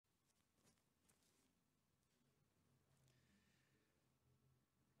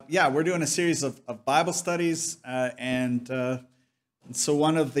yeah, we're doing a series of Bible studies, and so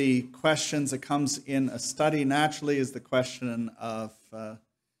one of the questions that comes in a study naturally is the question of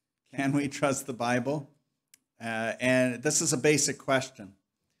can we trust the Bible? And this is a basic question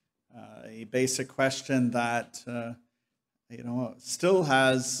that still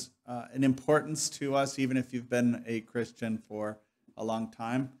has an importance to us, even if you've been a Christian for a long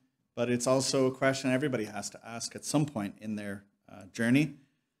time. But it's also a question everybody has to ask at some point in their journey.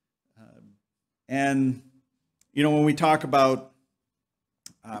 And when we talk about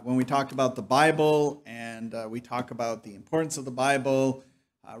the Bible and we talk about the importance of the Bible,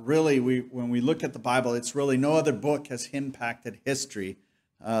 when we look at the Bible, it's really no other book has impacted history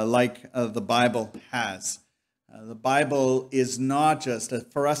like the Bible has. The Bible is not just,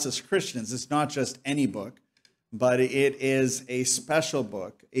 for us as Christians, it's not just any book, but it is a special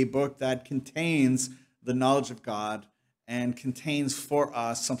book, a book that contains the knowledge of God and contains for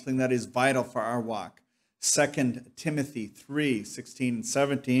us something that is vital for our walk. 2 Timothy 3:16 and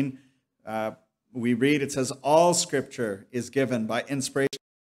 17, we read, it says, all Scripture is given by inspiration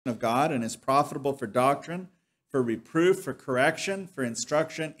of God and is profitable for doctrine, for reproof, for correction, for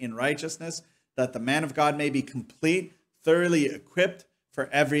instruction in righteousness, that the man of God may be complete, thoroughly equipped for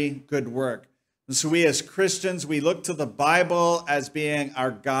every good work. And so we as Christians, we look to the Bible as being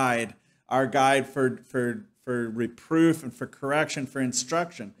our guide for reproof and for correction, for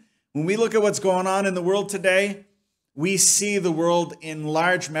instruction. When we look at what's going on in the world today, we see the world in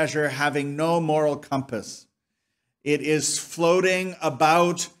large measure having no moral compass. It is floating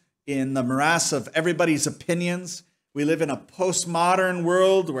about in the morass of everybody's opinions. We live in a postmodern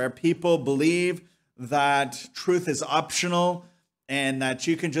world where people believe that truth is optional and that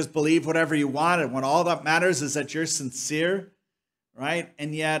you can just believe whatever you want, and when all that matters is that you're sincere, right?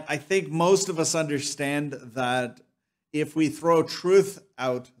 And yet, I think most of us understand that if we throw truth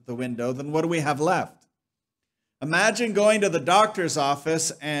out the window, then what do we have left? Imagine going to the doctor's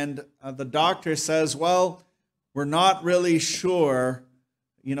office and the doctor says, well, we're not really sure,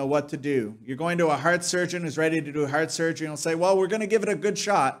 what to do. You're going to a heart surgeon who's ready to do heart surgery, and he'll say, well, we're going to give it a good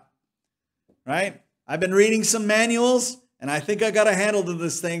shot, right? I've been reading some manuals, and I think I got a handle to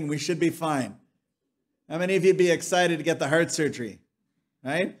this thing. We should be fine. How many of you would be excited to get the heart surgery,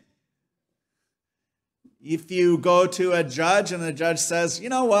 right? If you go to a judge and the judge says, you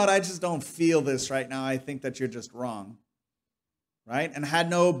know what, I just don't feel this right now. I think that you're just wrong, right? And had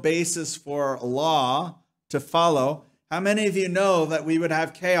no basis for law to follow. How many of you know that we would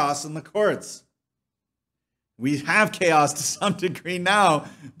have chaos in the courts? We have chaos to some degree now,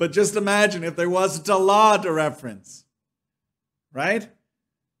 but just imagine if there wasn't a law to reference, right?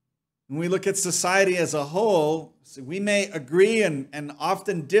 When we look at society as a whole, we may agree and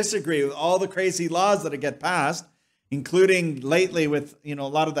often disagree with all the crazy laws that get passed, including lately with a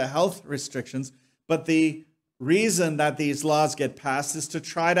lot of the health restrictions. But the reason that these laws get passed is to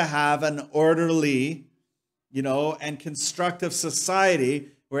try to have an orderly, and constructive society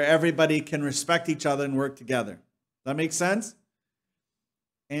where everybody can respect each other and work together. Does that make sense?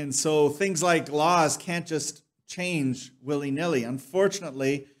 And so things like laws can't just change willy-nilly.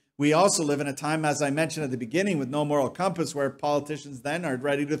 Unfortunately, we also live in a time, as I mentioned at the beginning, with no moral compass, where politicians then are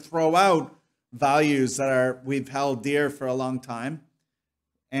ready to throw out values that we've held dear for a long time.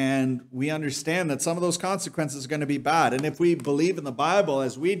 And we understand that some of those consequences are going to be bad. And if we believe in the Bible,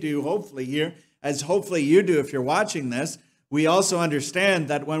 as we do, hopefully here, as hopefully you do if you're watching this, we also understand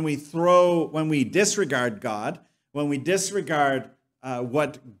that when we disregard God, when we disregard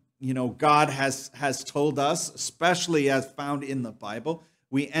what God has told us, especially as found in the Bible,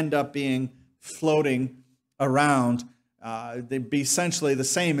 we end up being floating around. They'd be essentially the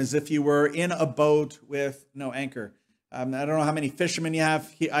same as if you were in a boat with no anchor. I don't know how many fishermen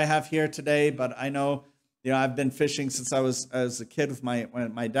I have here today, but I know, I've been fishing since I was a kid with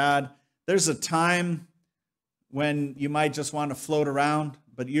my dad. There's a time when you might just want to float around,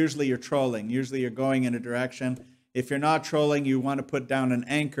 but usually you're trolling. Usually you're going in a direction. If you're not trolling, you want to put down an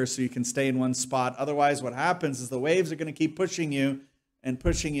anchor so you can stay in one spot. Otherwise, what happens is the waves are going to keep pushing you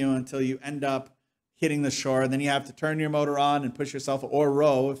until you end up hitting the shore. And then you have to turn your motor on and push yourself, or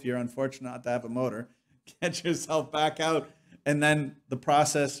row if you're unfortunate not to have a motor, get yourself back out, and then the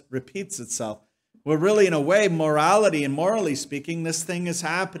process repeats itself. Well, really, in a way, morally speaking, this thing is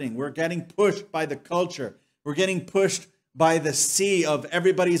happening. We're getting pushed by the culture. We're getting pushed by the sea of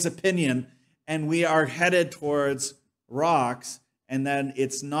everybody's opinion, and we are headed towards rocks, and then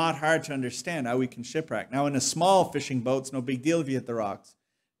it's not hard to understand how we can shipwreck. Now, in a small fishing boat, it's no big deal if you hit the rocks.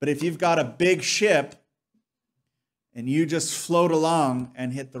 But if you've got a big ship and you just float along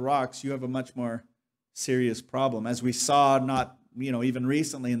and hit the rocks, you have a much more serious problem. As we saw not even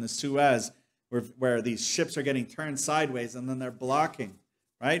recently in the Suez, where these ships are getting turned sideways and then they're blocking,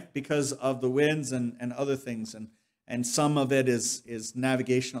 right? Because of the winds and other things. And some of it is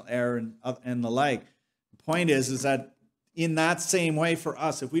navigational error and the like. The point is that in that same way for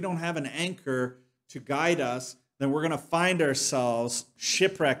us, if we don't have an anchor to guide us, then we're going to find ourselves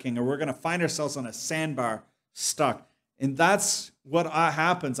shipwrecking, or we're going to find ourselves on a sandbar stuck. And that's what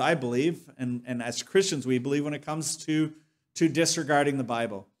happens, I believe, and as Christians we believe when it comes to disregarding the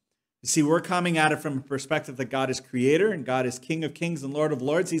Bible. You see, we're coming at it from a perspective that God is creator and God is King of kings and Lord of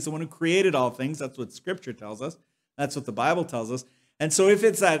lords. He's the one who created all things. That's what Scripture tells us. That's what the Bible tells us. And so if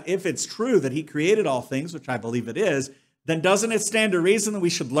it's true that he created all things, which I believe it is, then doesn't it stand to reason that we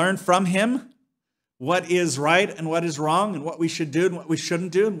should learn from him what is right and what is wrong, and what we should do and what we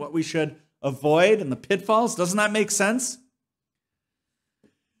shouldn't do, and what we should avoid, and the pitfalls? Doesn't that make sense?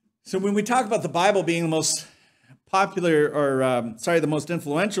 So when we talk about the Bible being the most popular, the most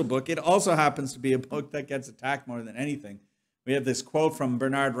influential book, it also happens to be a book that gets attacked more than anything. We have this quote from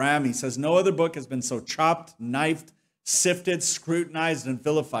Bernard Ram. He says, "No other book has been so chopped, knifed, sifted, scrutinized, and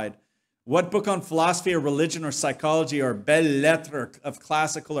vilified. What book on philosophy or religion or psychology or belles lettres of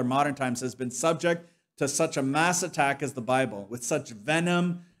classical or modern times has been subject to such a mass attack as the Bible, with such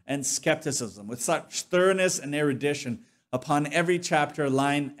venom and skepticism, with such thoroughness and erudition upon every chapter,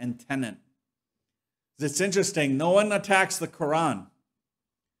 line, and tenet?" It's interesting. No one attacks the Quran.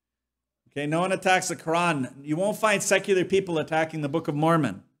 Okay, no one attacks the Quran. You won't find secular people attacking the Book of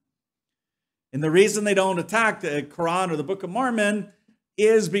Mormon. And the reason they don't attack the Quran or the Book of Mormon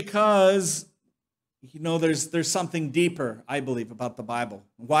is because, there's something deeper, I believe, about the Bible.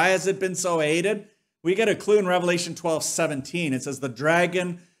 Why has it been so hated? We get a clue in Revelation 12:17. It says, "The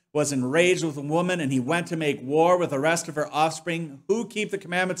dragon was enraged with a woman, and he went to make war with the rest of her offspring, who keep the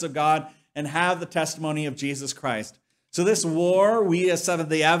commandments of God and have the testimony of Jesus Christ." So this war, we as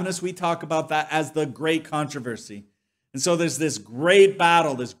Seventh-day Adventists, we talk about that as the great controversy. And so there's this great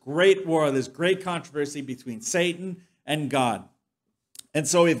battle, this great war, this great controversy between Satan and God. And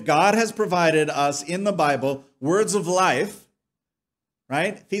so if God has provided us in the Bible words of life,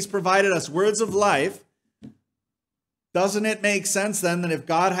 right? If he's provided us words of life, doesn't it make sense then that if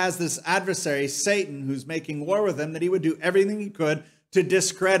God has this adversary, Satan, who's making war with him, that he would do everything he could to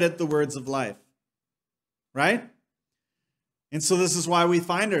discredit the words of life, right? And so this is why we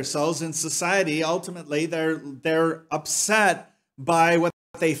find ourselves in society. Ultimately, they're upset by what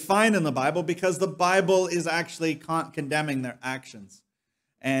they find in the Bible, because the Bible is actually condemning their actions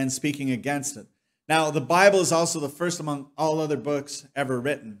and speaking against it. Now, the Bible is also the first among all other books ever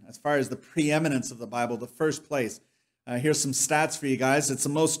written. As far as the preeminence of the Bible, the first place. Here's some stats for you guys. It's the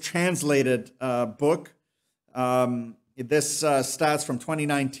most translated book. This stats from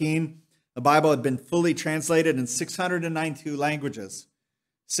 2019. The Bible had been fully translated in 692 languages.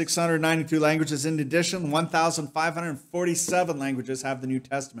 692 languages. In addition, 1,547 languages have the New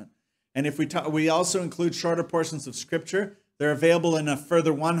Testament. And if we also include shorter portions of Scripture, they're available in a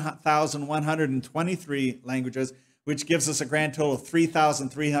further 1,123 languages, which gives us a grand total of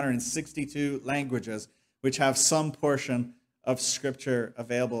 3,362 languages, which have some portion of Scripture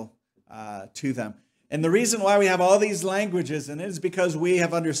available to them. And the reason why we have all these languages in it is because we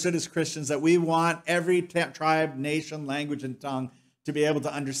have understood as Christians that we want every tribe, nation, language, and tongue to be able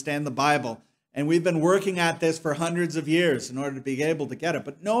to understand the Bible. And we've been working at this for hundreds of years in order to be able to get it.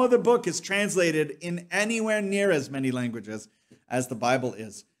 But no other book is translated in anywhere near as many languages as the Bible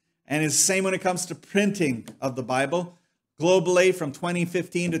is. And it's the same when it comes to printing of the Bible. Globally, from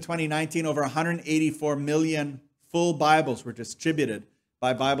 2015 to 2019, over 184 million full Bibles were distributed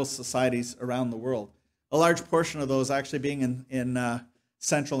by Bible societies around the world. A large portion of those actually being in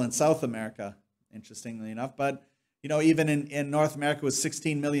Central and South America, interestingly enough. But even in North America, was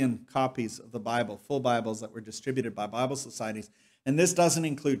 16 million copies of the Bible, full Bibles that were distributed by Bible societies. And this doesn't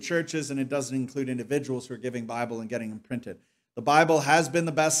include churches, and it doesn't include individuals who are giving Bible and getting them printed. The Bible has been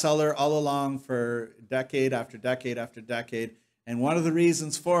the bestseller all along for decade after decade after decade. And one of the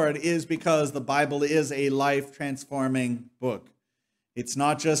reasons for it is because the Bible is a life-transforming book. It's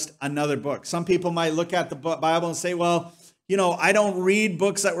not just another book. Some people might look at the Bible and say, well, I don't read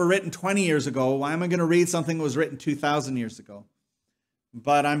books that were written 20 years ago. Why am I going to read something that was written 2,000 years ago?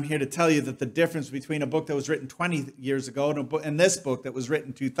 But I'm here to tell you that the difference between a book that was written 20 years ago and this book that was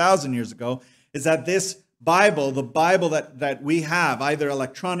written 2,000 years ago is that this Bible, the Bible that we have, either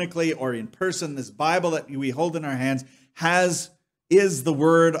electronically or in person, this Bible that we hold in our hands is the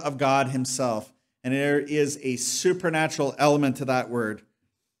Word of God himself. And there is a supernatural element to that word.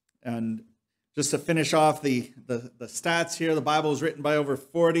 And just to finish off the stats here, the Bible was written by over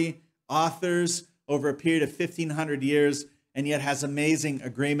 40 authors over a period of 1,500 years. and yet has amazing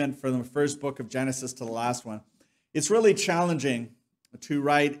agreement from the first book of Genesis to the last one. It's really challenging to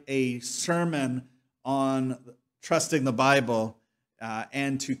write a sermon on trusting the Bible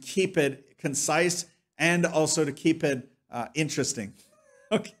and to keep it concise and also to keep it interesting.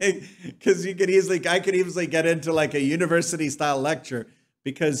 Okay, because I could easily get into like a university style lecture,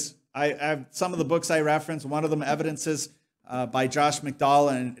 because I have some of the books I reference. One of them, Evidences, by Josh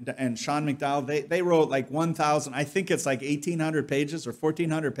McDowell and Sean McDowell. They wrote like 1,000, I think it's like 1,800 pages or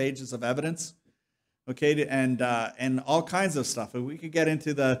 1,400 pages of evidence. Okay, and all kinds of stuff. We could get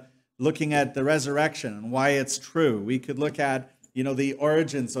into looking at the resurrection and why it's true. We could look at, the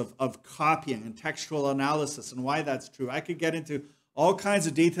origins of copying and textual analysis and why that's true. I could get into all kinds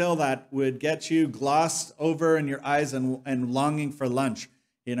of detail that would get you glossed over in your eyes and longing for lunch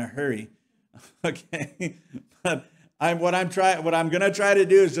in a hurry. Okay, but what I'm going to try to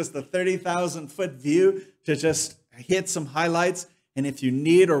do is just the 30,000-foot view to just hit some highlights. And if you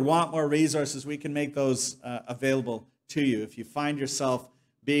need or want more resources, we can make those available to you. If you find yourself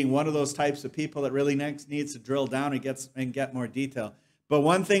being one of those types of people that really needs to drill down and get more detail. But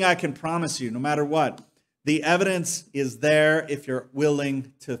one thing I can promise you, no matter what, the evidence is there if you're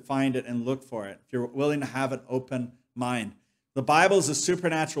willing to find it and look for it, if you're willing to have an open mind. The Bible is a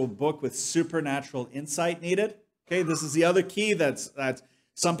supernatural book with supernatural insight needed. Okay, this is the other key that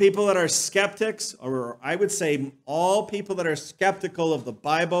some people that are skeptics, or I would say all people that are skeptical of the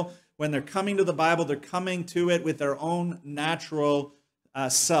Bible, when they're coming to the Bible, they're coming to it with their own natural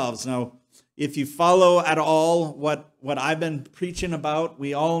selves. Now, if you follow at all what I've been preaching about,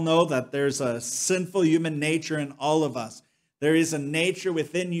 we all know that there's a sinful human nature in all of us. There is a nature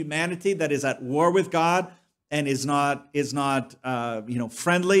within humanity that is at war with God and is not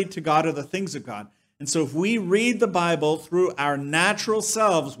friendly to God or the things of God. And so if we read the Bible through our natural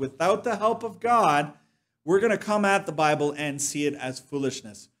selves without the help of God, we're going to come at the Bible and see it as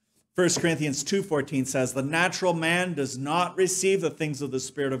foolishness. 1 Corinthians 2:14 says, "The natural man does not receive the things of the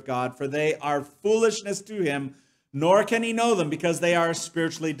Spirit of God, for they are foolishness to him, nor can he know them because they are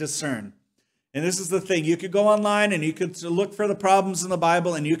spiritually discerned." And this is the thing. You could go online and you could look for the problems in the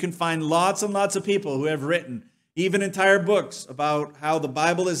Bible, and you can find lots and lots of people who have written even entire books about how the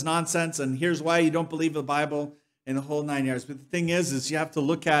Bible is nonsense and here's why you don't believe the Bible in the whole 9 yards. But the thing is you have to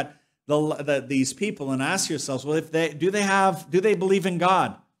look at these people and ask yourselves, well, do they believe in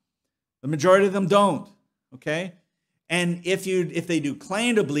God? The majority of them don't. Okay, and if they do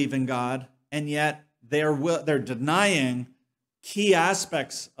claim to believe in God and yet they're denying key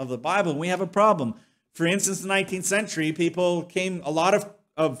aspects of the Bible, we have a problem. For instance, in the 19th century, a lot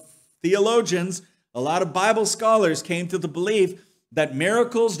of theologians, a lot of Bible scholars came to the belief that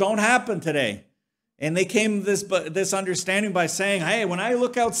miracles don't happen today. And they came to this understanding by saying, hey, when I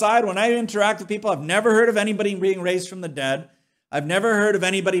look outside, when I interact with people, I've never heard of anybody being raised from the dead. I've never heard of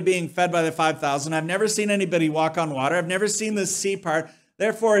anybody being fed by the 5,000. I've never seen anybody walk on water. I've never seen the sea part.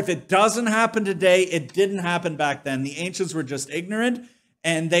 Therefore, if it doesn't happen today, it didn't happen back then. The ancients were just ignorant,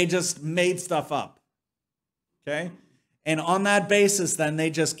 and they just made stuff up. Okay? And on that basis, then, they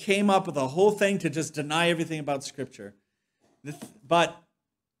just came up with a whole thing to just deny everything about Scripture. But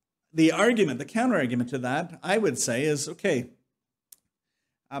the counter-argument to that, I would say, is, okay,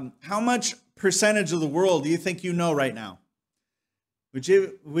 how much percentage of the world do you think you know right now? Would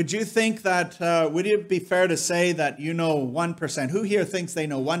you think that, would it be fair to say that you know 1%? Who here thinks they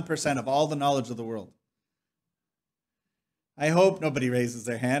know 1% of all the knowledge of the world? I hope nobody raises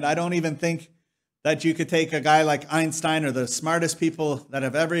their hand. I don't even think that you could take a guy like Einstein or the smartest people that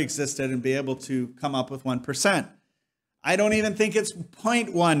have ever existed and be able to come up with 1%. I don't even think it's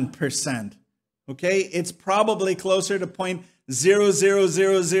 0.1%. Okay? It's probably closer to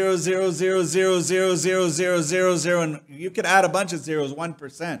 0.0000000000000, and you could add a bunch of zeros,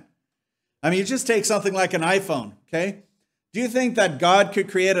 1%. I mean, you just take something like an iPhone, okay? Do you think that God could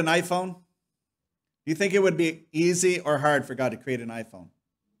create an iPhone? Do you think it would be easy or hard for God to create an iPhone?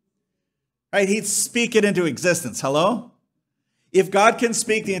 Right? He'd speak it into existence. Hello? If God can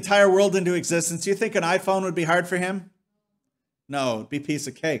speak the entire world into existence, do you think an iPhone would be hard for him? No, it'd be a piece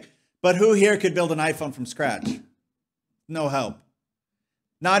of cake. But who here could build an iPhone from scratch? No help.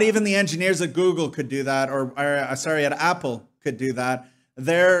 Not even the engineers at Google could do that, at Apple could do that.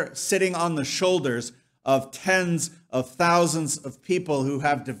 They're sitting on the shoulders of tens of thousands of people who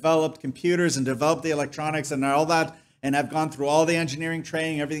have developed computers and developed the electronics and all that, and have gone through all the engineering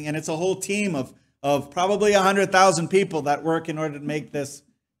training, everything. And it's a whole team of probably 100,000 people that work in order to make this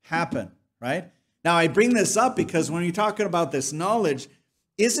happen, right? Now, I bring this up because when you're talking about this knowledge,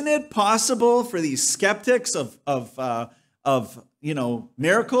 isn't it possible for these skeptics of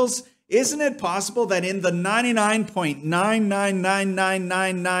miracles, Isn't it possible that in the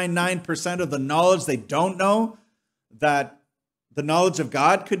 99.9999999% of the knowledge they don't know, that the knowledge of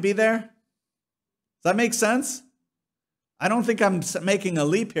God could be there? Does that make sense? I don't think I'm making a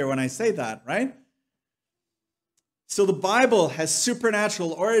leap here when I say that, right? So the Bible has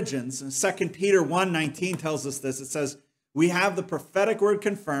supernatural origins, and 2 Peter 1:19 tells us this. It says, "We have the prophetic word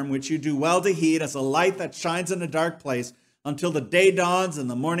confirmed, which you do well to heed as a light that shines in a dark place, until the day dawns and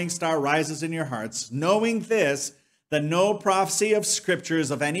the morning star rises in your hearts, knowing this, that no prophecy of Scripture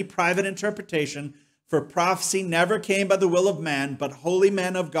is of any private interpretation, for prophecy never came by the will of man, but holy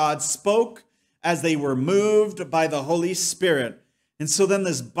men of God spoke as they were moved by the Holy Spirit." And so then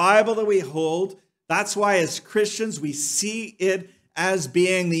this Bible that we hold, that's why as Christians we see it as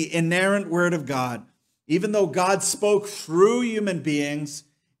being the inerrant word of God. Even though God spoke through human beings,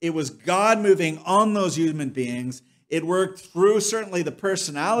 it was God moving on those human beings. It worked through certainly the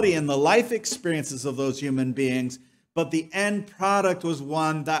personality and the life experiences of those human beings, but the end product was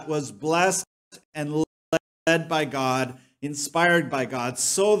one that was blessed and led by God, inspired by God,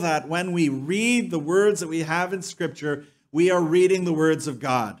 so that when we read the words that we have in Scripture, we are reading the words of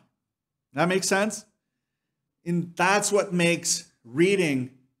God. That makes sense? And that's what makes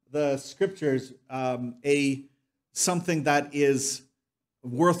reading the Scriptures something that is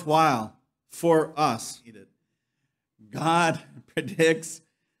worthwhile for us. God predicts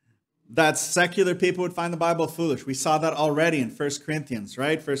that secular people would find the Bible foolish. We saw that already in 1 Corinthians,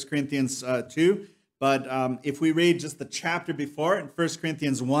 right? 1 Corinthians 2. But if we read just the chapter before, in 1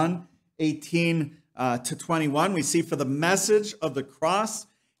 Corinthians 1:18 to 21, we see, "For the message of the cross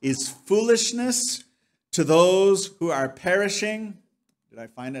is foolishness to those who are perishing." Did I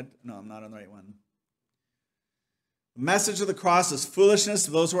find it? No, I'm not on the right one. "The message of the cross is foolishness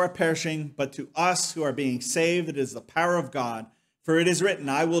to those who are perishing, but to us who are being saved, it is the power of God. For it is written,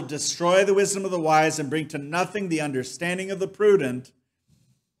 I will destroy the wisdom of the wise and bring to nothing the understanding of the prudent.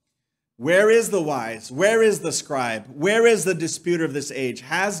 Where is the wise? Where is the scribe? Where is the disputer of this age?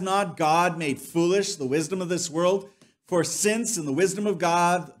 Has not God made foolish the wisdom of this world? For since in the wisdom of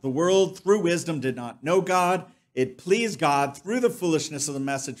God, the world through wisdom did not know God, it pleased God through the foolishness of the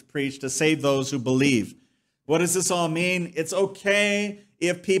message preached to save those who believe." What does this all mean? It's okay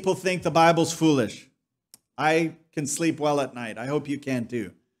if people think the Bible's foolish. I can sleep well at night. I hope you can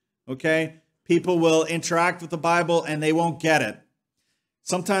too. Okay? People will interact with the Bible and they won't get it.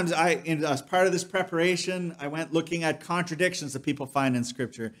 Sometimes as part of this preparation, I went looking at contradictions that people find in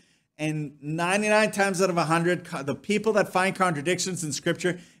Scripture. And 99 times out of 100, the people that find contradictions in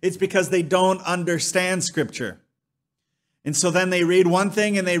Scripture, it's because they don't understand Scripture. And so then they read one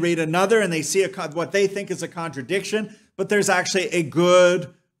thing and they read another and they see what they think is a contradiction, but there's actually a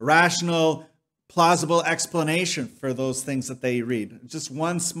good, rational, plausible explanation for those things that they read. Just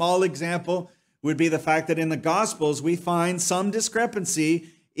one small example would be the fact that in the Gospels, we find some discrepancy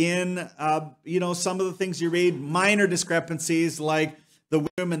in, some of the things you read, minor discrepancies like the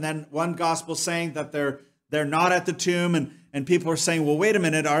tomb, and then one Gospel saying that they're not at the tomb, and people are saying, well, wait a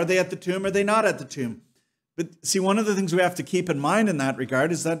minute, are they at the tomb or are they not at the tomb? But see, one of the things we have to keep in mind in that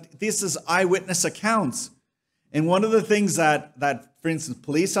regard is that this is eyewitness accounts. And one of the things that for instance,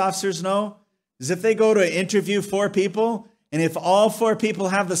 police officers know is if they go to interview 4 people, and if all 4 people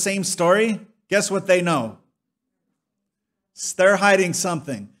have the same story, guess what they know? They're hiding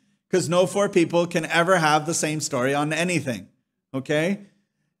something, because no 4 people can ever have the same story on anything, okay?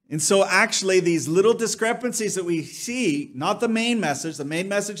 And so actually these little discrepancies that we see, not the main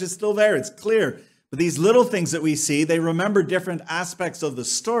message is still there, it's clear. But these little things that we see, they remember different aspects of the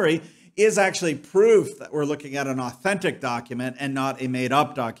story, is actually proof that we're looking at an authentic document and not a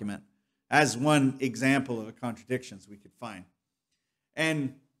made-up document, as one example of the contradictions we could find.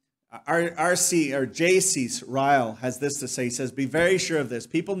 And J.C. Ryle has this to say. He says, "Be very sure of this.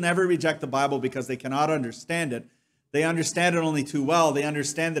 People never reject the Bible because they cannot understand it. They understand it only too well. They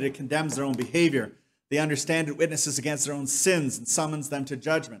understand that it condemns their own behavior. They understand it witnesses against their own sins and summons them to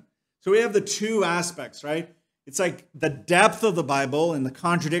judgment." So we have the two aspects, right? It's like the depth of the Bible and the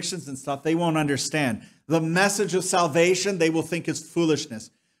contradictions and stuff they won't understand. The message of salvation they will think is foolishness.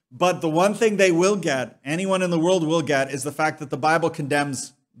 But the one thing they will get, anyone in the world will get, is the fact that the Bible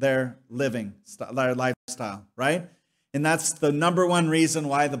condemns their their lifestyle, right? And that's the number one reason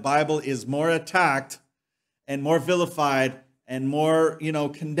why the Bible is more attacked and more vilified and more,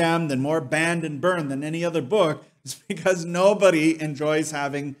 condemned and more banned and burned than any other book. It's because nobody enjoys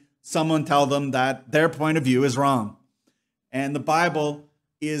having someone tell them that their point of view is wrong. And the Bible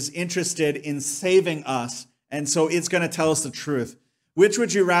is interested in saving us, and so it's going to tell us the truth. Which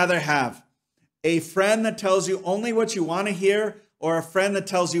would you rather have? A friend that tells you only what you want to hear, or a friend that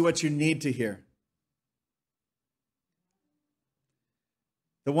tells you what you need to hear?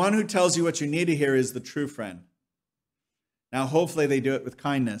 The one who tells you what you need to hear is the true friend. Now, hopefully they do it with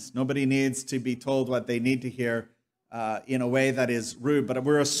kindness. Nobody needs to be told what they need to hear in a way that is rude, but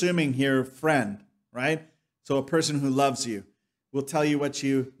we're assuming here friend, right? So a person who loves you will tell you what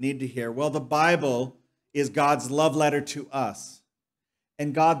you need to hear. Well, the Bible is God's love letter to us.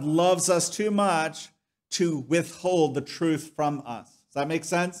 And God loves us too much to withhold the truth from us. Does that make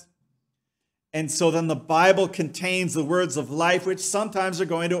sense? And so then the Bible contains the words of life, which sometimes are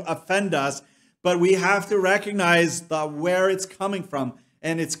going to offend us, but we have to recognize where it's coming from.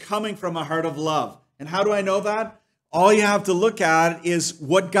 And it's coming from a heart of love. And how do I know that? All you have to look at is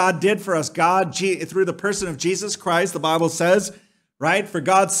what God did for us. God, through the person of Jesus Christ, the Bible says, right? For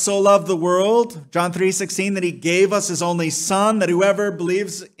God so loved the world, John 3:16, that he gave us his only son, that whoever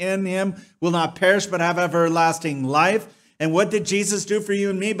believes in him will not perish but have everlasting life. And what did Jesus do for you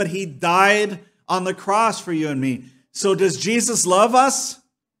and me? But he died on the cross for you and me. So does Jesus love us?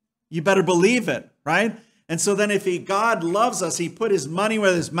 You better believe it, right? And so then if God loves us, he put his money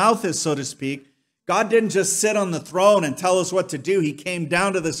where his mouth is, so to speak. God didn't just sit on the throne and tell us what to do. He came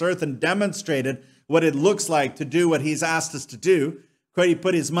down to this earth and demonstrated what it looks like to do what he's asked us to do. He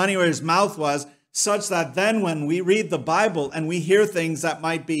put his money where his mouth was, such that then when we read the Bible and we hear things that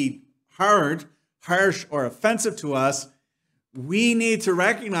might be hard, harsh, or offensive to us, we need to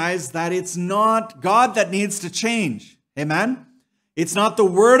recognize that it's not God that needs to change. Amen? It's not the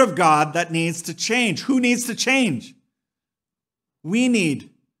word of God that needs to change. Who needs to change? We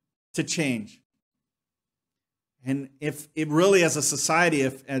need to change. And if it really, as a society,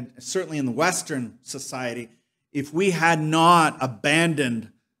 and certainly in the Western society, if we had not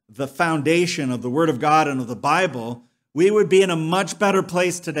abandoned the foundation of the Word of God and of the Bible, we would be in a much better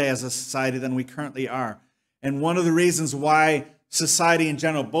place today as a society than we currently are. And one of the reasons why society in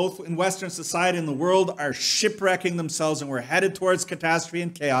general, both in Western society and the world, are shipwrecking themselves and we're headed towards catastrophe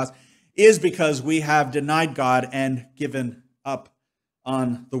and chaos is because we have denied God and given up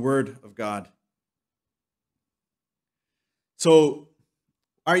on the Word of God. So,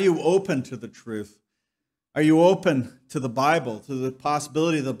 are you open to the truth? Are you open to the Bible, to the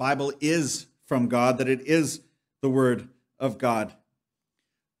possibility the Bible is from God, that it is the Word of God?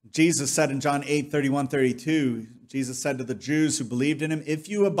 Jesus said in John 8:31-32, Jesus said to the Jews who believed in him, "If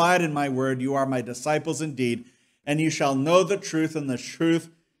you abide in my word, you are my disciples indeed, and you shall know the truth, and the truth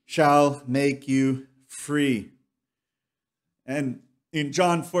shall make you free." And in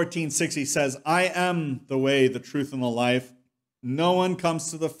John 14:6, he says, "I am the way, the truth, and the life. No one comes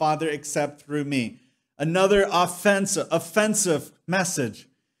to the Father except through me." Another offensive message.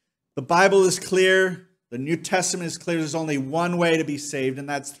 The Bible is clear. The New Testament is clear. There's only one way to be saved, and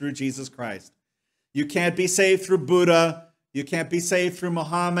that's through Jesus Christ. You can't be saved through Buddha. You can't be saved through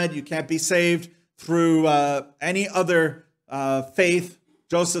Muhammad. You can't be saved through any other faith,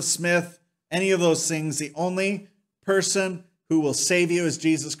 Joseph Smith, any of those things. The only person who will save you is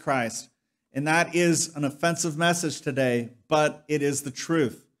Jesus Christ. And that is an offensive message today, but it is the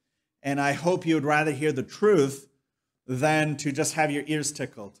truth. And I hope you would rather hear the truth than to just have your ears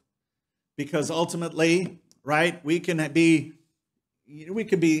tickled. Because ultimately, right, we could be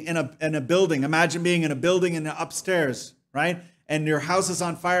in a building. Imagine being in a building and upstairs, right? And your house is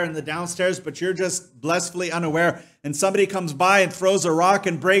on fire in the downstairs, but you're just blissfully unaware. And somebody comes by and throws a rock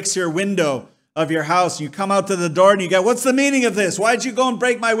and breaks your window of your house. You come out to the door and you go, "What's the meaning of this? Why'd you go and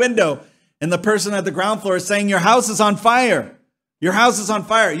break my window?" And the person at the ground floor is saying, "Your house is on fire. Your house is on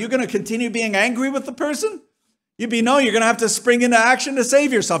fire." You're going to continue being angry with the person? You're going to have to spring into action to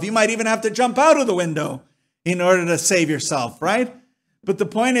save yourself. You might even have to jump out of the window in order to save yourself, right? But the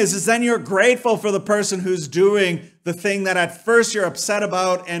point is then you're grateful for the person who's doing the thing that at first you're upset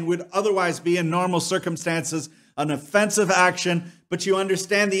about and would otherwise be in normal circumstances an offensive action, but you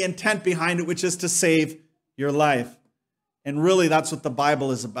understand the intent behind it, which is to save your life. And really, that's what the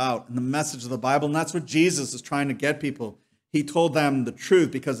Bible is about, and the message of the Bible, and that's what Jesus is trying to get people. He told them the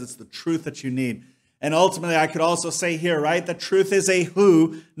truth because it's the truth that you need. And ultimately, I could also say here, right, the truth is a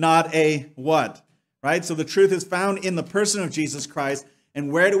who, not a what, right? So the truth is found in the person of Jesus Christ.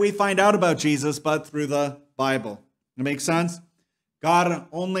 And where do we find out about Jesus but through the Bible? It makes sense? God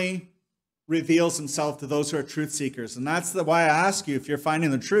only reveals himself to those who are truth seekers. And that's why I ask you, if you're finding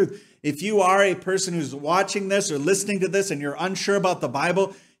the truth, if you are a person who's watching this or listening to this and you're unsure about the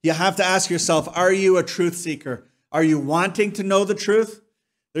Bible, you have to ask yourself, are you a truth seeker? Are you wanting to know the truth?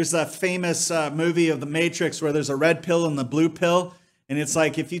 There's that famous movie of The Matrix where there's a red pill and the blue pill. And it's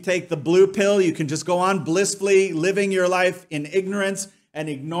like if you take the blue pill, you can just go on blissfully living your life in ignorance and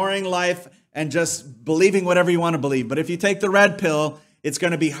ignoring life and just believing whatever you want to believe. But if you take the red pill, it's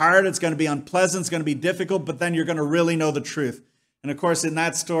going to be hard, it's going to be unpleasant, it's going to be difficult, but then you're going to really know the truth. And of course, in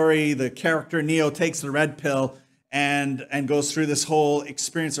that story, the character Neo takes the red pill and goes through this whole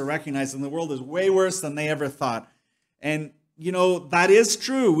experience of recognizing the world is way worse than they ever thought. And you know, that is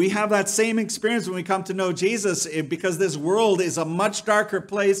true. We have that same experience when we come to know Jesus, because this world is a much darker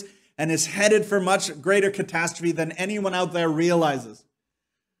place and is headed for much greater catastrophe than anyone out there realizes.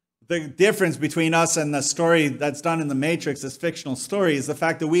 The difference between us and the story that's done in the Matrix, this fictional story, is the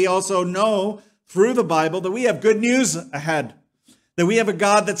fact that we also know through the Bible that we have good news ahead, that we have a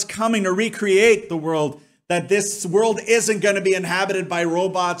God that's coming to recreate the world, that this world isn't going to be inhabited by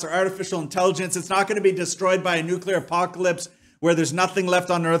robots or artificial intelligence. It's not going to be destroyed by a nuclear apocalypse where there's nothing left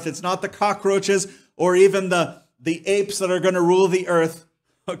on earth. It's not the cockroaches or even the apes that are going to rule the earth.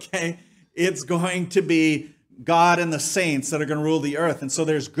 Okay, it's going to be God and the saints that are going to rule the earth. And so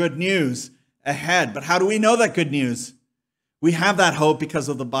there's good news ahead. But how do we know that good news? We have that hope because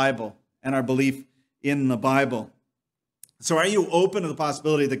of the Bible and our belief in the Bible. So are you open to the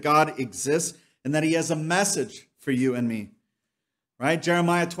possibility that God exists and that he has a message for you and me? Right?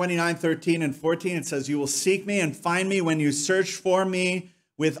 Jeremiah 29:13 and 14, it says, "You will seek me and find me when you search for me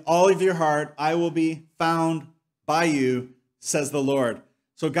with all of your heart. I will be found by you, says the Lord."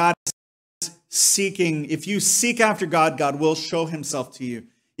 So God is seeking. If you seek after God, God will show himself to you.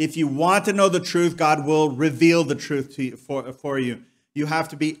 If you want to know the truth, God will reveal the truth to you, for you. You have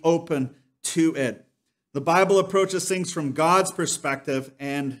to be open to it. The Bible approaches things from God's perspective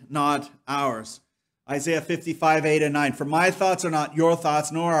and not ours. Isaiah 55:8 and 9. "For my thoughts are not your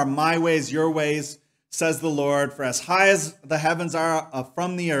thoughts, nor are my ways your ways, says the Lord. For as high as the heavens are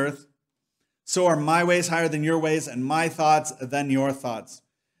from the earth, so are my ways higher than your ways, and my thoughts than your thoughts."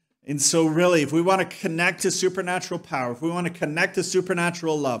 And so really, if we want to connect to supernatural power, if we want to connect to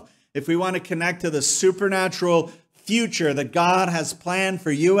supernatural love, if we want to connect to the supernatural future that God has planned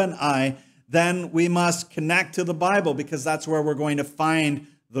for you and I, then we must connect to the Bible, because that's where we're going to find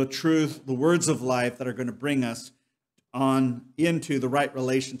the truth, the words of life that are going to bring us on into the right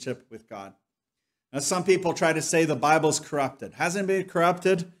relationship with God. Now, some people try to say the Bible's corrupted. Hasn't it been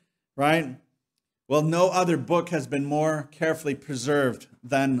corrupted, right? Well, no other book has been more carefully preserved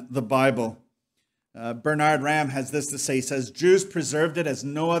than the Bible. Bernard Ram has this to say. He says, "Jews preserved it as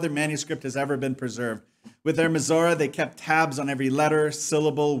no other manuscript has ever been preserved. With their Masorah, they kept tabs on every letter,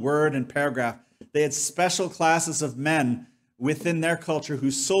 syllable, word, and paragraph. They had special classes of men within their culture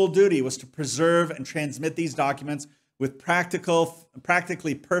whose sole duty was to preserve and transmit these documents with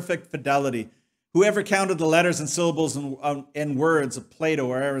practically perfect fidelity. Whoever counted the letters and syllables and words of Plato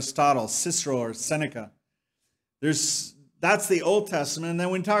or Aristotle, Cicero or Seneca." That's the Old Testament. And then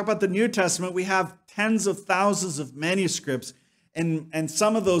when we talk about the New Testament, we have tens of thousands of manuscripts, and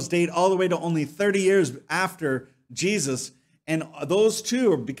some of those date all the way to only 30 years after Jesus. And those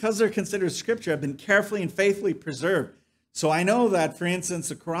too, because they're considered scripture, have been carefully and faithfully preserved. So I know that, for instance,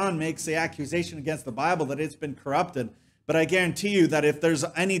 the Quran makes the accusation against the Bible that it's been corrupted. But I guarantee you that if there's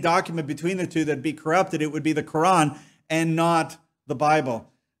any document between the two that'd be corrupted, it would be the Quran and not the Bible.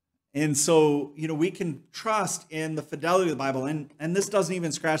 And so, we can trust in the fidelity of the Bible. And this doesn't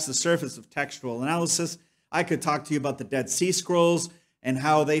even scratch the surface of textual analysis. I could talk to you about the Dead Sea Scrolls and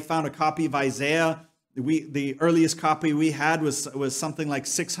how they found a copy of Isaiah. The earliest copy we had was something like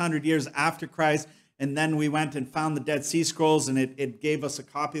 600 years after Christ. And then we went and found the Dead Sea Scrolls, and it gave us a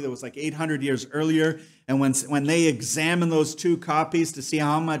copy that was like 800 years earlier. And when they examined those two copies to see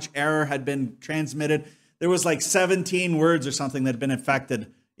how much error had been transmitted, there was like 17 words or something that had been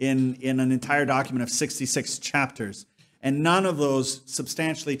affected in an entire document of 66 chapters. And none of those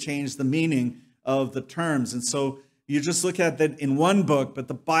substantially changed the meaning of the terms. And so you just look at that in one book, but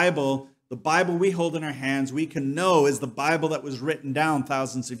the Bible we hold in our hands, we can know is the Bible that was written down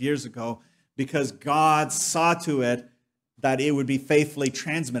thousands of years ago, because God saw to it that it would be faithfully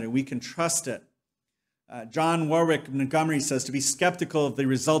transmitted. We can trust it. John Warwick Montgomery says, "To be skeptical of the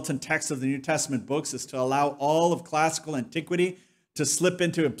resultant text of the New Testament books is to allow all of classical antiquity to slip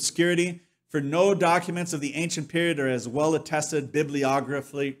into obscurity, for no documents of the ancient period are as well attested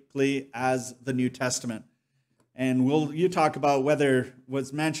bibliographically as the New Testament." And you talk about whether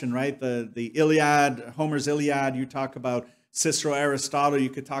what's mentioned, right? The Iliad, Homer's Iliad, you talk about Cicero, Aristotle, you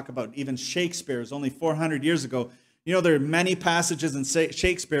could talk about even Shakespeare. It was only 400 years ago. There are many passages in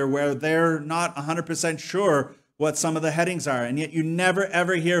Shakespeare where they're not 100% sure what some of the headings are, and yet you never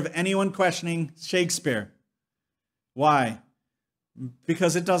ever hear of anyone questioning Shakespeare. Why?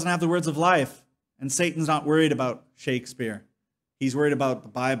 Because it doesn't have the words of life, and Satan's not worried about Shakespeare. He's worried about the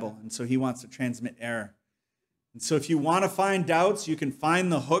Bible, and so he wants to transmit error. And so if you want to find doubts, you can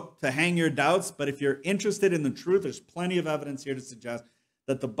find the hook to hang your doubts. But if you're interested in the truth, there's plenty of evidence here to suggest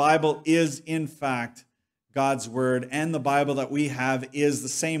that the Bible is, in fact, God's word. And the Bible that we have is the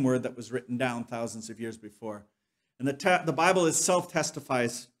same word that was written down thousands of years before. And the Bible itself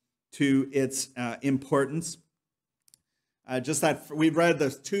testifies to its importance. Just that we've read the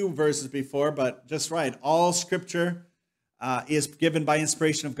 2 verses before, but just right. All Scripture is given by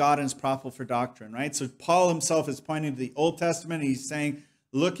inspiration of God and is profitable for doctrine, right? So Paul himself is pointing to the Old Testament. And he's saying,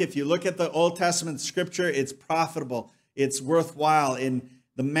 look, if you look at the Old Testament Scripture, it's profitable. It's worthwhile. And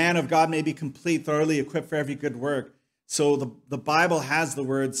the man of God may be complete, thoroughly equipped for every good work. So the Bible has the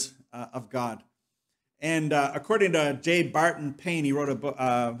words of God. And according to J. Barton Payne, he wrote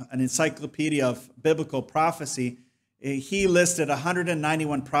an encyclopedia of biblical prophecy. He listed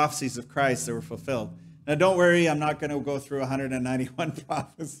 191 prophecies of Christ that were fulfilled. Now, don't worry, I'm not going to go through 191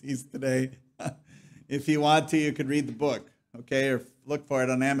 prophecies today. If you want to, you could read the book, okay, or look for it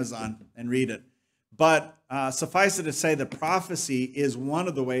on Amazon and read it. But suffice it to say that prophecy is one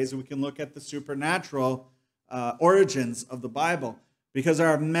of the ways that we can look at the supernatural origins of the Bible, because there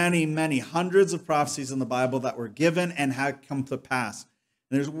are many, many hundreds of prophecies in the Bible that were given and have come to pass.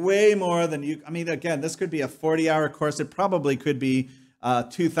 There's way more than you, I mean, again, this could be a 40-hour course. It probably could be a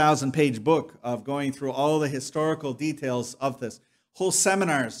 2,000-page book of going through all the historical details of this. Whole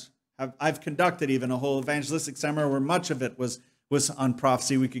seminars, I've conducted even a whole evangelistic seminar where much of it was on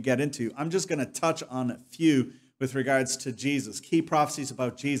prophecy we could get into. I'm just going to touch on a few with regards to Jesus, key prophecies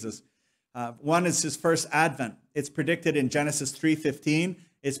about Jesus. One is his first advent. It's predicted in Genesis 3:15.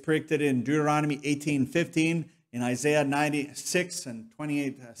 It's predicted in Deuteronomy 18:15. In Isaiah 96 and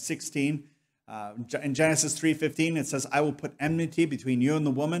 28:16, in Genesis 3:15, it says, I will put enmity between you and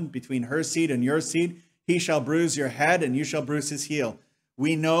the woman, between her seed and your seed. He shall bruise your head, and you shall bruise his heel.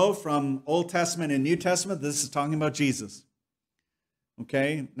 We know from Old Testament and New Testament, this is talking about Jesus.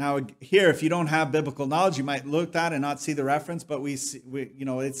 Okay, now here, if you don't have biblical knowledge, you might look at that and not see the reference, but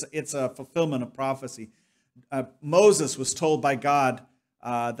it's a fulfillment of prophecy. Moses was told by God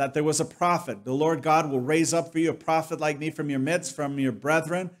that there was a prophet. The Lord God will raise up for you a prophet like me from your midst, from your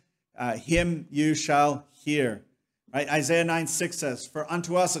brethren. Him you shall hear. Right? Isaiah 9:6 says, for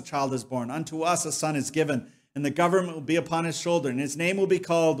unto us a child is born, unto us a son is given, and the government will be upon his shoulder, and his name will be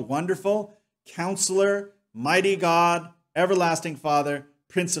called Wonderful, Counselor, Mighty God, Everlasting Father,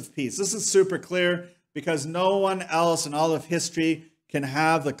 Prince of Peace. This is super clear because no one else in all of history can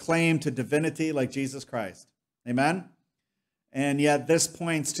have the claim to divinity like Jesus Christ. Amen? And yet this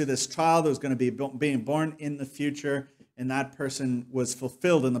points to this child who's going to be being born in the future, and that person was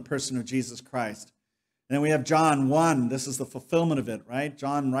fulfilled in the person of Jesus Christ. And then we have John 1. This is the fulfillment of it, right?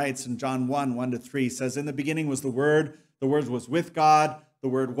 John writes in John 1, 1-3, says, in the beginning was the Word was with God, the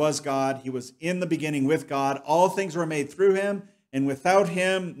Word was God. He was in the beginning with God. All things were made through him, and without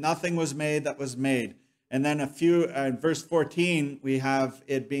him nothing was made that was made. And then verse 14, we have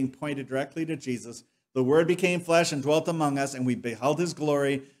it being pointed directly to Jesus. The Word became flesh and dwelt among us, and we beheld his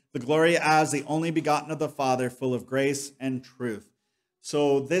glory, the glory as the only begotten of the Father, full of grace and truth.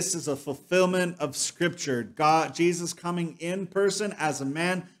 So this is a fulfillment of Scripture. God, Jesus coming in person as a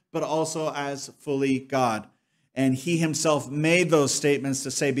man, but also as fully God. And he himself made those statements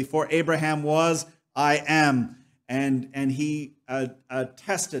to say, before Abraham was, I am. And he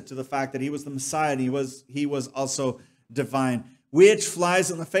attested to the fact that he was the Messiah, and he was also divine. Which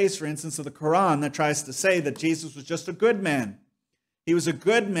flies in the face, for instance, of the Quran that tries to say that Jesus was just a good man. He was a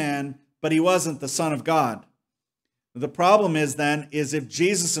good man, but he wasn't the Son of God. The problem is if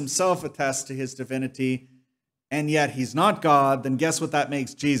Jesus himself attests to his divinity, and yet he's not God, then guess what that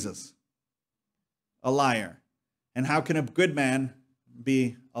makes Jesus? A liar. And how can a good man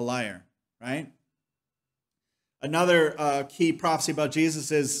be a liar, right? Another key prophecy about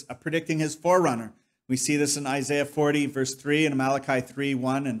Jesus is predicting his forerunner. We see this in Isaiah 40, verse 3, and Malachi 3,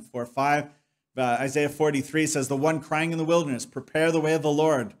 1 and 4, 5. Isaiah 43 says, the one crying in the wilderness, prepare the way of the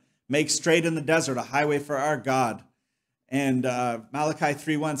Lord. Make straight in the desert a highway for our God. And Malachi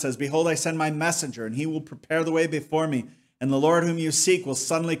 3, 1 says, behold, I send my messenger, and he will prepare the way before me. And the Lord whom you seek will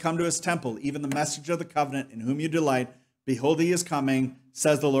suddenly come to his temple, even the messenger of the covenant in whom you delight. Behold, he is coming,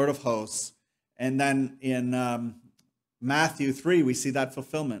 says the Lord of hosts. And then in Matthew 3, we see that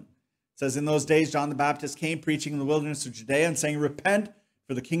fulfillment. It says, in those days, John the Baptist came preaching in the wilderness of Judea and saying, repent,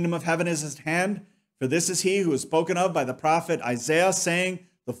 for the kingdom of heaven is at hand. For this is he who is spoken of by the prophet Isaiah, saying,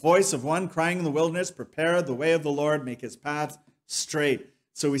 the voice of one crying in the wilderness, prepare the way of the Lord, make his path straight.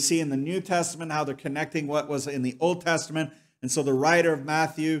 So we see in the New Testament how they're connecting what was in the Old Testament. And so the writer of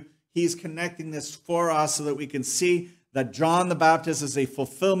Matthew, he's connecting this for us so that we can see that John the Baptist is a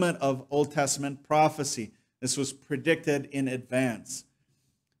fulfillment of Old Testament prophecy. This was predicted in advance.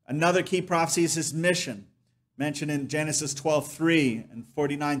 Another key prophecy is his mission, mentioned in Genesis 12:3 and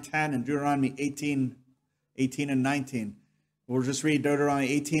 49:10 and Deuteronomy 18 and 19. We'll just read Deuteronomy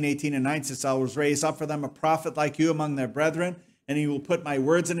 18 and 19. It says, I will raise up for them a prophet like you among their brethren, and he will put my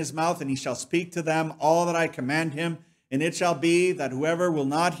words in his mouth, and he shall speak to them all that I command him. And it shall be that whoever will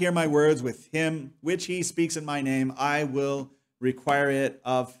not hear my words with him, which he speaks in my name, I will require it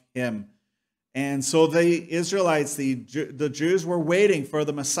of him. And so the Israelites, the Jews, were waiting for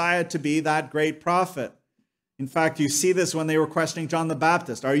the Messiah to be that great prophet. In fact, you see this when they were questioning John the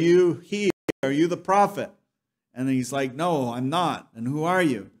Baptist. Are you he? Are you the prophet? And he's like, no, I'm not. And who are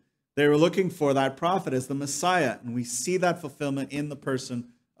you? They were looking for that prophet as the Messiah. And we see that fulfillment in the person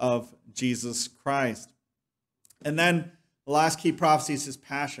of Jesus Christ. And then the last key prophecy is his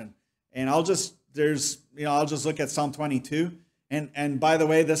passion. And I'll just look at Psalm 22. And by the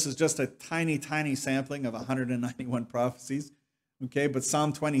way, this is just a tiny, tiny sampling of 191 prophecies. Okay, but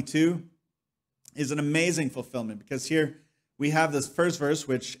Psalm 22 is an amazing fulfillment, because here we have this first verse,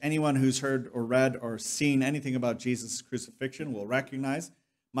 which anyone who's heard or read or seen anything about Jesus' crucifixion will recognize.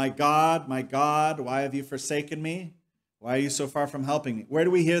 My God, why have you forsaken me? Why are you so far from helping me? Where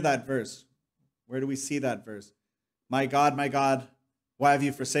do we hear that verse? Where do we see that verse? My God, why have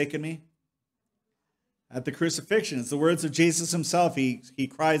you forsaken me? At the crucifixion. It's the words of Jesus himself.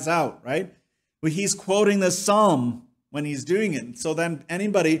 He cries out, right? Well, he's quoting this psalm when he's doing it. So then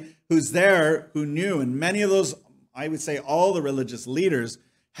anybody who's there who knew, and many of those, I would say all the religious leaders,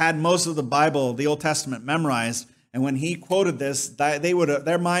 had most of the Bible, the Old Testament, memorized. And when he quoted this,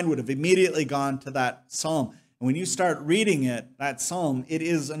 their mind would have immediately gone to that psalm. And when you start reading it, that psalm, it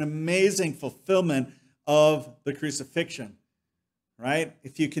is an amazing fulfillment of the crucifixion, right?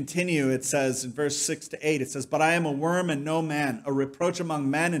 If you continue, it says in verse 6 to 8, it says, but I am a worm and no man, a reproach among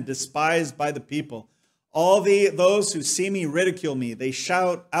men and despised by the people. All those who see me ridicule me. They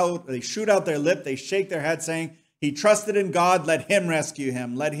shout out, they shoot out their lip, they shake their head, saying, he trusted in God, let him rescue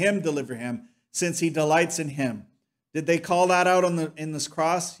him, let him deliver him, since he delights in him. Did they call that out in this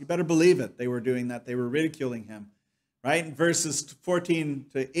cross? You better believe it. They were doing that. They were ridiculing him. Right? In verses 14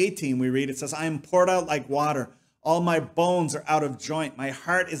 to 18, we read, it says, I am poured out like water. All my bones are out of joint. My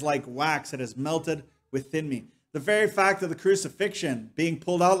heart is like wax. It has melted within me. The very fact of the crucifixion being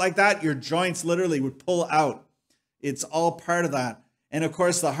pulled out like that, your joints literally would pull out. It's all part of that. And of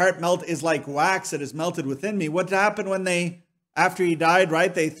course, the heart melt is like wax. It is melted within me. What happened when after he died,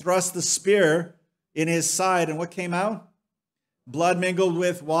 right? They thrust the spear in his side, and what came out? Blood mingled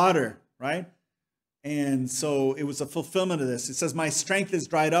with water, right? And so it was a fulfillment of this. It says, my strength is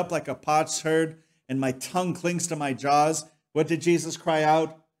dried up like a potsherd herd, and my tongue clings to my jaws. What did Jesus cry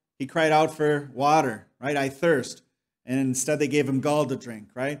out? He cried out for water, right? I thirst. And instead they gave him gall to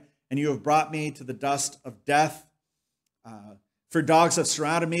drink, right? And you have brought me to the dust of death. For dogs have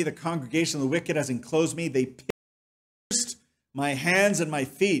surrounded me. The congregation of the wicked has enclosed me. They pierced my hands and my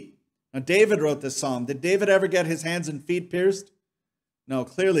feet. Now, David wrote this psalm. Did David ever get his hands and feet pierced? No,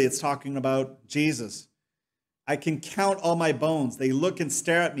 clearly it's talking about Jesus. I can count all my bones. They look and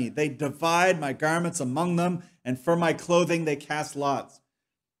stare at me. They divide my garments among them, and for my clothing they cast lots.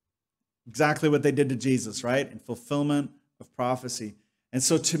 Exactly what they did to Jesus, right? In fulfillment of prophecy. And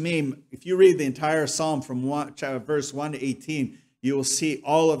so to me, if you read the entire psalm from verse 1 to 18, you will see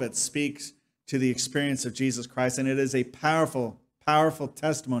all of it speaks to the experience of Jesus Christ. And it is a powerful, powerful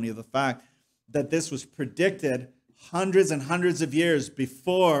testimony of the fact that this was predicted hundreds and hundreds of years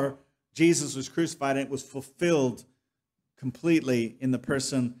before Jesus was crucified, and it was fulfilled completely in the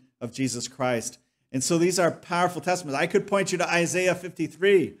person of Jesus Christ. And so these are powerful testimonies. I could point you to Isaiah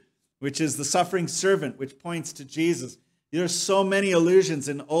 53, which is the suffering servant, which points to Jesus. There are so many allusions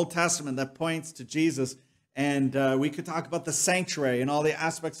in the Old Testament that points to Jesus. And we could talk about the sanctuary and all the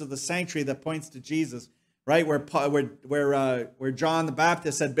aspects of the sanctuary that points to Jesus, right? Where John the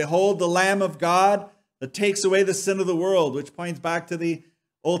Baptist said, behold the Lamb of God that takes away the sin of the world, which points back to the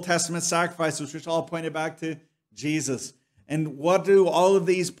Old Testament sacrifices, which all pointed back to Jesus. And what do all of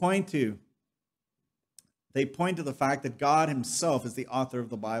these point to? They point to the fact that God himself is the author of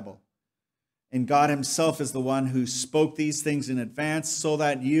the Bible. And God himself is the one who spoke these things in advance so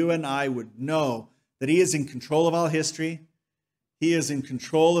that you and I would know that he is in control of all history. He is in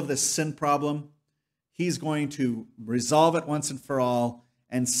control of this sin problem. He's going to resolve it once and for all.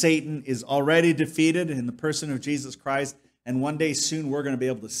 And Satan is already defeated in the person of Jesus Christ. And one day soon we're going to be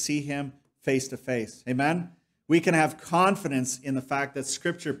able to see him face to face. Amen? We can have confidence in the fact that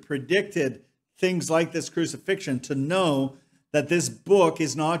Scripture predicted things like this crucifixion, to know that this book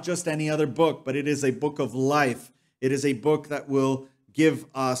is not just any other book, but it is a book of life. It is a book that will give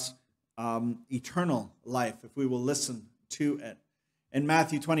us eternal life if we will listen to it. In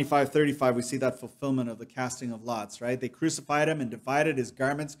Matthew 25:35, we see that fulfillment of the casting of lots, right? They crucified him and divided his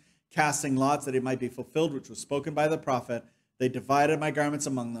garments, casting lots that it might be fulfilled, which was spoken by the prophet. They divided my garments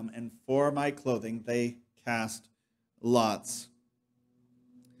among them, and for my clothing they cast lots.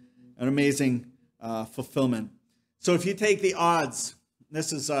 An amazing fulfillment. So if you take the odds,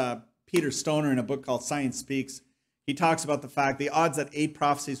 this is Peter Stoner in a book called Science Speaks. He talks about the fact, the odds that 8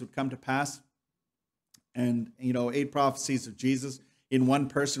 prophecies would come to pass, and 8 prophecies of Jesus in one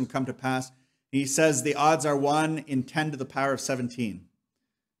person would come to pass. He says the odds are 1 in 10 to the power of 17.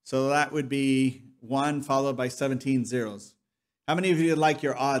 So that would be 1 followed by 17 zeros. How many of you would like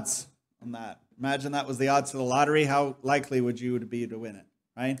your odds on that? Imagine that was the odds to the lottery. How likely would you be to win it,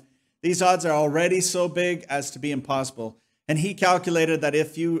 right? These odds are already so big as to be impossible. And he calculated that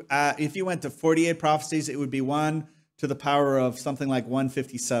if you went to 48 prophecies, it would be 1 to the power of something like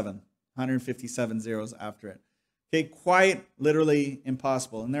 157 zeros after it. Okay, quite literally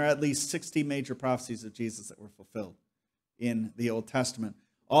impossible. And there are at least 60 major prophecies of Jesus that were fulfilled in the Old Testament.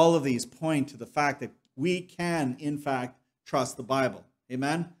 All of these point to the fact that we can, in fact, trust the Bible.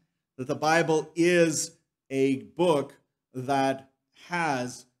 Amen? That the Bible is a book that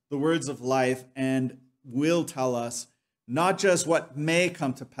has the words of life and will tell us not just what may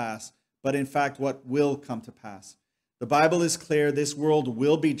come to pass, but in fact what will come to pass. The Bible is clear. This world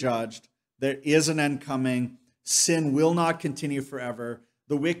will be judged. There is an end coming. Sin will not continue forever.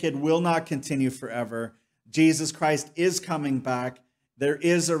 The wicked will not continue forever. Jesus Christ is coming back. There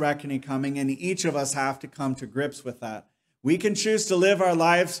is a reckoning coming, and each of us have to come to grips with that. We can choose to live our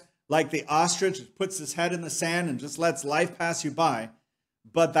lives like the ostrich that puts his head in the sand and just lets life pass you by.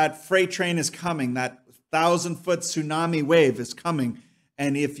 But that freight train is coming. That 1,000-foot tsunami wave is coming.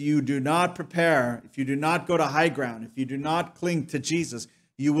 And if you do not prepare, if you do not go to high ground, if you do not cling to Jesus,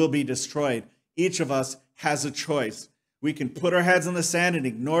 you will be destroyed. Each of us has a choice. We can put our heads in the sand and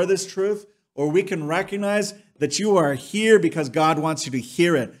ignore this truth, or we can recognize that you are here because God wants you to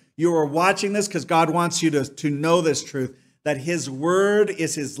hear it. You are watching this because God wants you to know this truth, that his word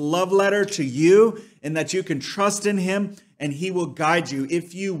is his love letter to you, and that you can trust in him, and he will guide you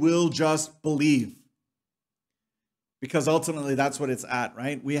if you will just believe. Because ultimately that's what it's at,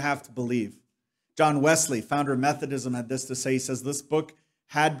 right? We have to believe. John Wesley, founder of Methodism, had this to say. He says, this book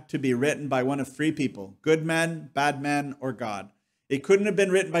had to be written by one of 3 people: good men, bad men, or God. It couldn't have been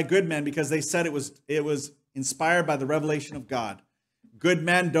written by good men because they said it was inspired by the revelation of God. Good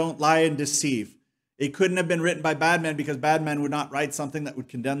men don't lie and deceive. It couldn't have been written by bad men because bad men would not write something that would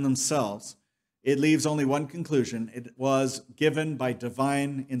condemn themselves. It leaves only one conclusion. It was given by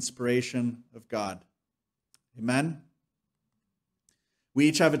divine inspiration of God. Amen? We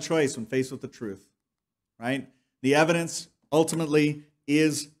each have a choice when faced with the truth, right? The evidence ultimately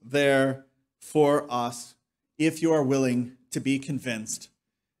is there for us if you are willing to be convinced.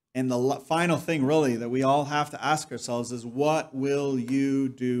 And the final thing really that we all have to ask ourselves is, what will you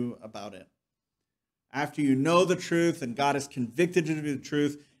do about it? After you know the truth and God has convicted you to the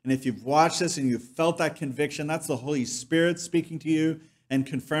truth, and if you've watched this and you've felt that conviction, that's the Holy Spirit speaking to you and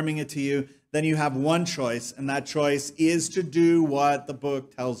confirming it to you, then you have one choice, and that choice is to do what the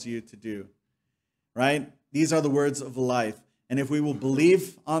book tells you to do, right? These are the words of life. And if we will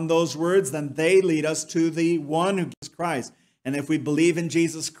believe on those words, then they lead us to the one who gives Christ. And if we believe in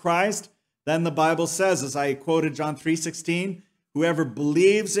Jesus Christ, then the Bible says, as I quoted John 3:16, whoever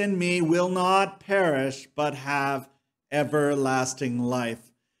believes in me will not perish, but have everlasting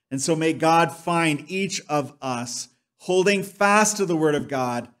life. And so may God find each of us holding fast to the word of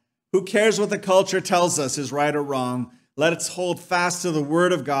God. Who cares what the culture tells us is right or wrong? Let us hold fast to the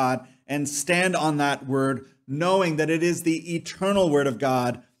word of God and stand on that word, knowing that it is the eternal word of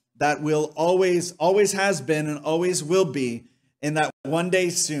God that will always has been and always will be, and that one day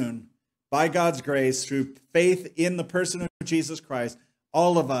soon, by God's grace, through faith in the person of Jesus Christ,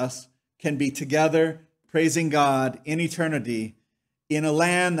 all of us can be together praising God in eternity in a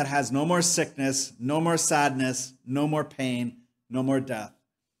land that has no more sickness, no more sadness, no more pain, no more death.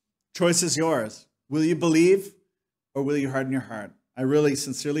 Choice is yours. Will you believe or will you harden your heart? I really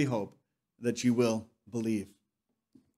sincerely hope that you will believe.